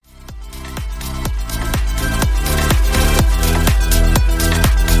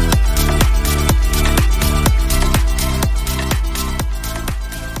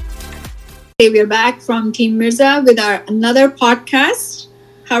we are back from Team Mirza with our another podcast.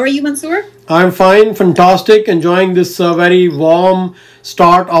 How are you, Mansoor? I'm fine, fantastic, enjoying this very warm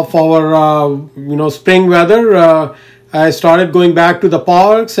start of our spring weather. I started going back to the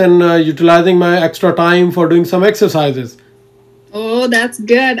parks and utilizing my extra time for doing some exercises. Oh, that's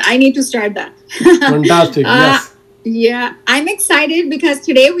good. I need to start that. Fantastic, yes. Yeah, I'm excited because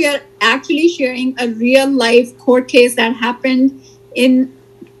today we are actually sharing a real life court case that happened in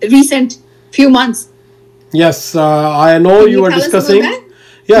recent few months. Yes, I know Can you you were tell us about discussing. that?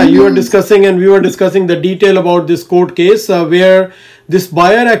 Yeah, you were Mm-hmm. discussing, and we were discussing the detail about this court case where this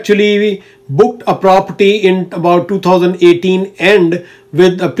buyer actually booked a property in about 2018 end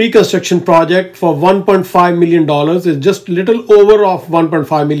with a pre-construction project for $1.5 million. It's just little over of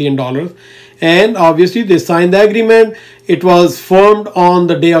 $1.5 million. And obviously they signed the agreement. It was firmed on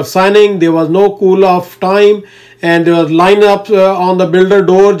the day of signing. There was no cool off time, and there was lineups on the builder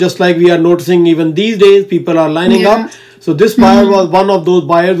door, just like we are noticing even these days. People are lining Yeah. up. So this buyer was one of those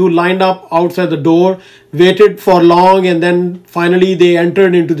buyers who lined up outside the door, waited for long, and then finally they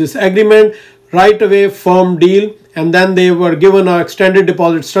entered into this agreement. Right away, firm deal, and then they were given an extended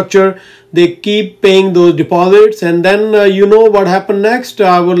deposit structure. They keep paying those deposits, and then you know what happened next.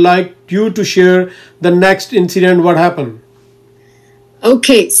 I would like you to share the next incident. What happened?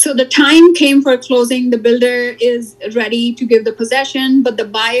 Okay, so the time came for closing. The builder is ready to give the possession, but the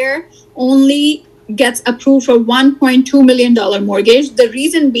buyer only gets approved for $1.2 million mortgage. The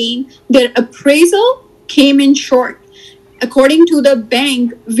reason being their appraisal came in short. According to the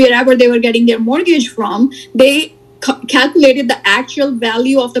bank, wherever they were getting their mortgage from, they calculated the actual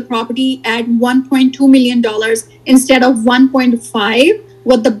value of the property at $1.2 million instead of 1.5,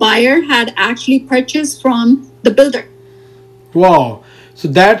 what the buyer had actually purchased from the builder. Wow. So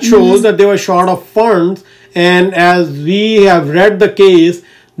that shows that they were short of funds. And as we have read the case,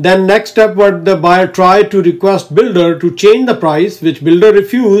 then next step what the buyer tried to request builder to change the price, which builder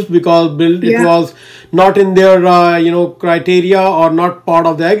refused because it Yeah. was not in their criteria or not part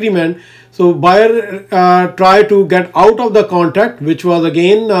of the agreement. So buyer tried to get out of the contract, which was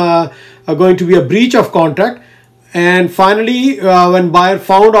again going to be a breach of contract. And finally, when buyer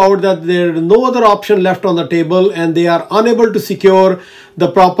found out that there is no other option left on the table and they are unable to secure the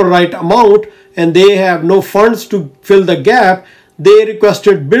proper right amount and they have no funds to fill the gap, they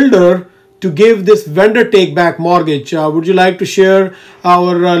requested builder to give this vendor take back mortgage. Would you like to share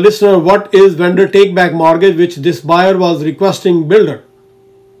our listener what is vendor take back mortgage, which this buyer was requesting builder?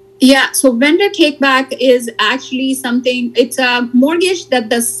 Yeah, so vendor take back is actually something, it's a mortgage that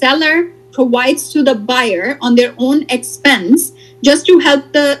the seller provides to the buyer on their own expense just to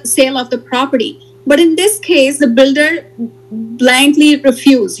help the sale of the property. But in this case, the builder blankly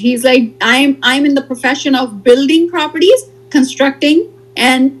refused. He's like, I'm in the profession of building properties, constructing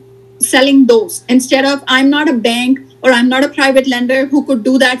and selling those. Instead of, I'm not a bank or I'm not a private lender who could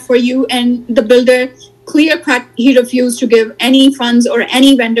do that for you. And the builder clear cut, he refused to give any funds or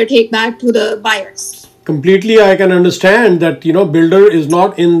any vendor take back to the buyers. Completely, I can understand that builder is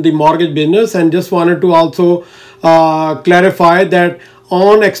not in the mortgage business, and just wanted to also clarify that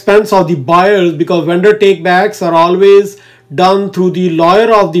on expense of the buyers, because vendor takebacks are always done through the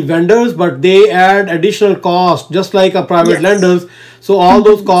lawyer of the vendors, but they add additional cost just like a private Yes. lenders. So all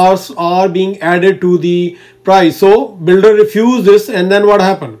those costs are being added to the price. So builder refused this, and then what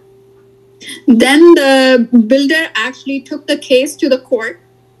happened? Then the builder actually took the case to the court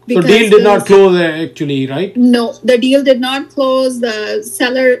So because deal did not close actually, right? no, the deal did not close. The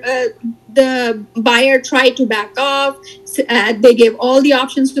seller, the buyer tried to back off. They gave all the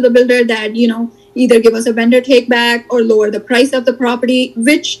options to the builder that, either give us a vendor take back or lower the price of the property,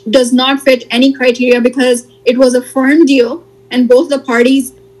 which does not fit any criteria because it was a firm deal and both the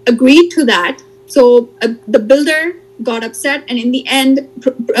parties agreed to that. So the builder got upset and in the end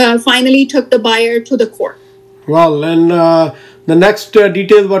finally took the buyer to the court. Well, and the next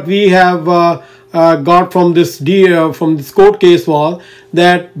detail what we have got from this court case was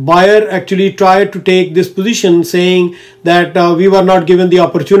that buyer actually tried to take this position, saying that we were not given the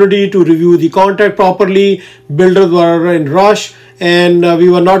opportunity to review the contract properly. Builders were in rush, and we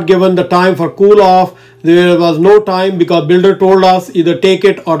were not given the time for cool off. There was no time because builder told us either take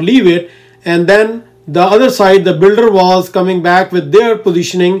it or leave it, and then the other side, the builder was coming back with their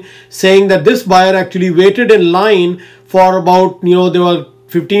positioning, saying that this buyer actually waited in line for about, there were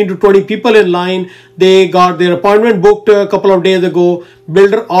 15 to 20 people in line. They got their appointment booked a couple of days ago.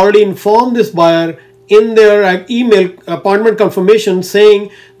 Builder already informed this buyer in their email appointment confirmation saying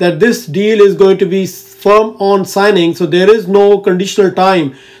that this deal is going to be firm on signing, so there is no conditional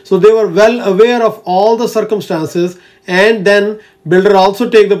time. So they were well aware of all the circumstances, and then builder also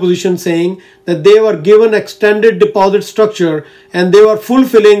take the position saying that they were given extended deposit structure and they were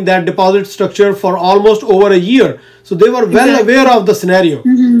fulfilling that deposit structure for almost over a year. So they were well Exactly. aware of the scenario.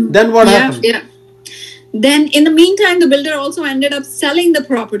 Then what Yeah, happened? yeah. Then, in the meantime, the builder also ended up selling the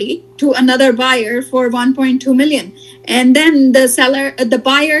property to another buyer for 1.2 million. And then the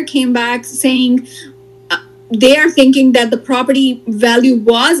buyer came back saying they are thinking that the property value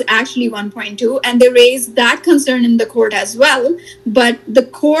was actually 1.2, and they raised that concern in the court as well. But the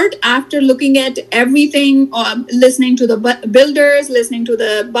court, after looking at everything, listening to the builders, listening to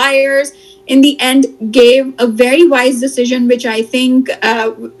the buyers, in the end gave a very wise decision, which I think,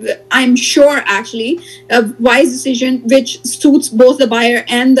 I'm sure actually, a wise decision which suits both the buyer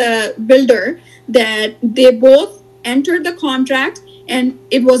and the builder, that they both entered the contract and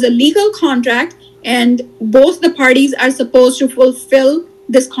it was a legal contract, and both the parties are supposed to fulfill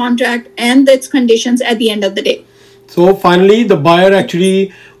this contract and its conditions at the end of the day. So finally, the buyer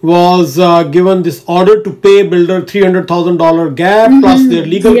actually was given this order to pay builder $300,000 gap plus their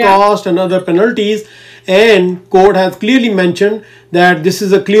legal cost and other penalties. And court has clearly mentioned that this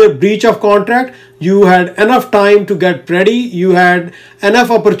is a clear breach of contract. You had enough time to get ready. You had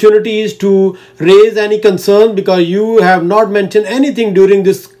enough opportunities to raise any concern because you have not mentioned anything during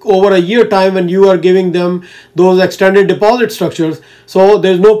this over a year time when you are giving them those extended deposit structures. So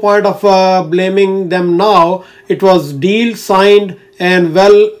there's no point of blaming them now. It was deal signed and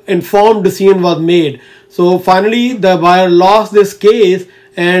well informed decision was made. So finally the buyer lost this case,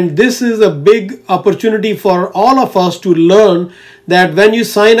 and this is a big opportunity for all of us to learn that when you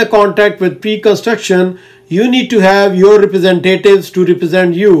sign a contract with pre-construction, you need to have your representatives to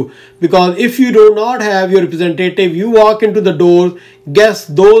represent you, because if you do not have your representative, you walk into the doors, guess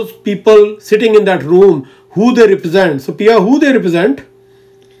those people sitting in that room who they represent. So Pia, who they represent?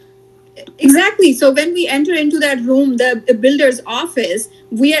 Exactly. So when we enter into that room, the builder's office,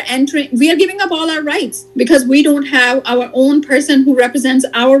 we are giving up all our rights because we don't have our own person who represents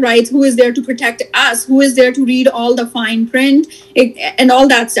our rights, who is there to protect us, who is there to read all the fine print and all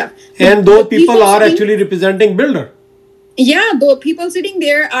that stuff. And those people are actually representing builder. Yeah, though people sitting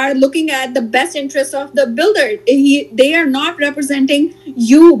there are looking at the best interest of the builder. They are not representing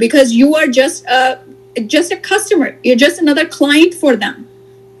you because you are just a customer. You're just another client for them.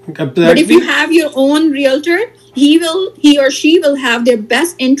 Exactly. But if you have your own realtor, he or she will have their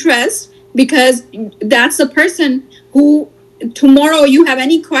best interest, because that's the person who tomorrow you have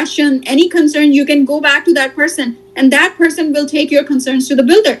any question, any concern, you can go back to that person, and that person will take your concerns to the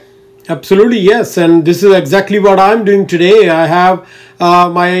builder. Absolutely, yes, and this is exactly what I'm doing today. I have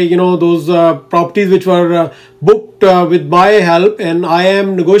my those properties which were booked with my help, and I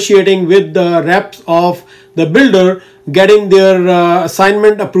am negotiating with the reps of the builder, getting their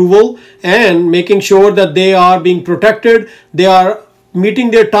assignment approval and making sure that they are being protected. They are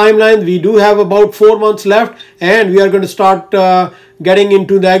meeting their timelines. We do have about 4 months left, and we are going to start getting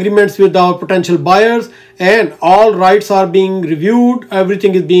into the agreements with our potential buyers, and all rights are being reviewed,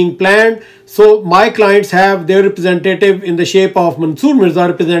 everything is being planned. So my clients have their representative in the shape of Mansoor Mirza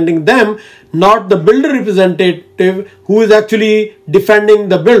representing them, not the builder representative who is actually defending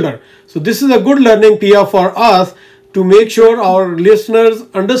the builder. So this is a good learning, Pia, for us, to make sure our listeners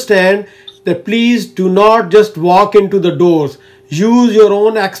understand that please do not just walk into the doors. Use your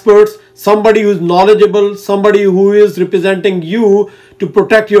own experts, somebody who is knowledgeable, somebody who is representing you to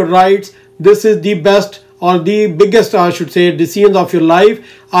protect your rights. This is the best, or the biggest, I should say, decisions of your life.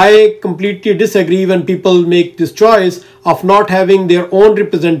 I completely disagree when people make this choice of not having their own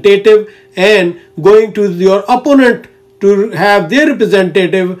representative and going to your opponent to have their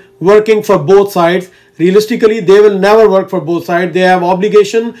representative working for both sides. Realistically, they will never work for both sides. They have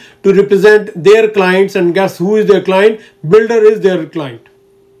obligation to represent their clients, and guess who is their client? Builder is their client.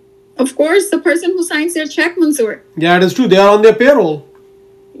 Of course, the person who signs their check, Mansoor. Yeah, it is true. They are on their payroll.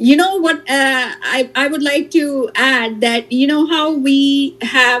 You know what? I would like to add that, you know how we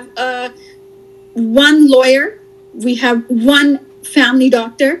have one lawyer, we have one family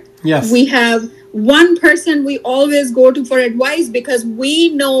doctor. Yes. We have one person we always go to for advice, because we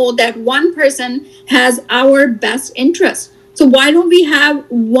know that one person has our best interest. So why don't we have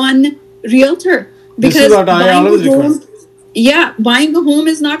one realtor? Because this is what I always request. Yeah, buying a home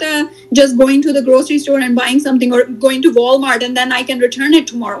is not just going to the grocery store and buying something, or going to Walmart and then I can return it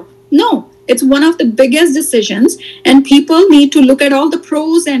tomorrow. No, it's one of the biggest decisions, and people need to look at all the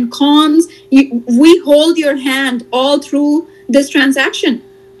pros and cons. We hold your hand all through this transaction.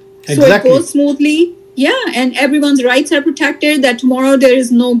 Exactly. So it goes smoothly. Yeah, and everyone's rights are protected, that tomorrow there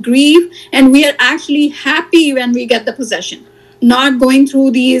is no grief, and we are actually happy when we get the possession. Not going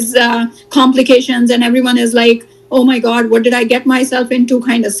through these complications, and everyone is like oh my God, what did I get myself into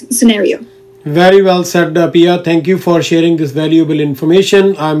kind of scenario. Very well said, Pia. Thank you for sharing this valuable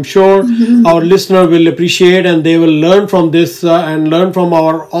information. I'm sure our listener will appreciate and they will learn from this and learn from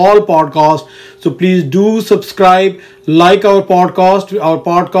our all podcast. So please do subscribe, like our podcast. Our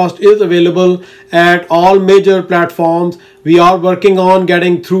podcast is available at all major platforms. We are working on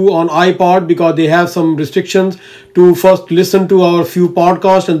getting through on iPod because they have some restrictions to first listen to our few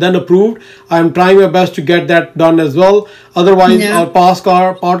podcasts and then approved. I'm trying my best to get that done as well. Otherwise, Yeah.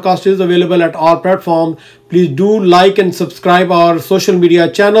 our podcast is available at all platforms. Please do like and subscribe our social media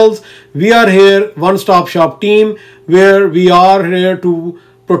channels. We are here, one stop shop team, where we are here to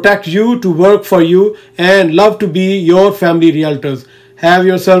protect you, to work for you, and love to be your family realtors. Have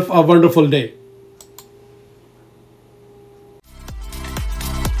yourself a wonderful day.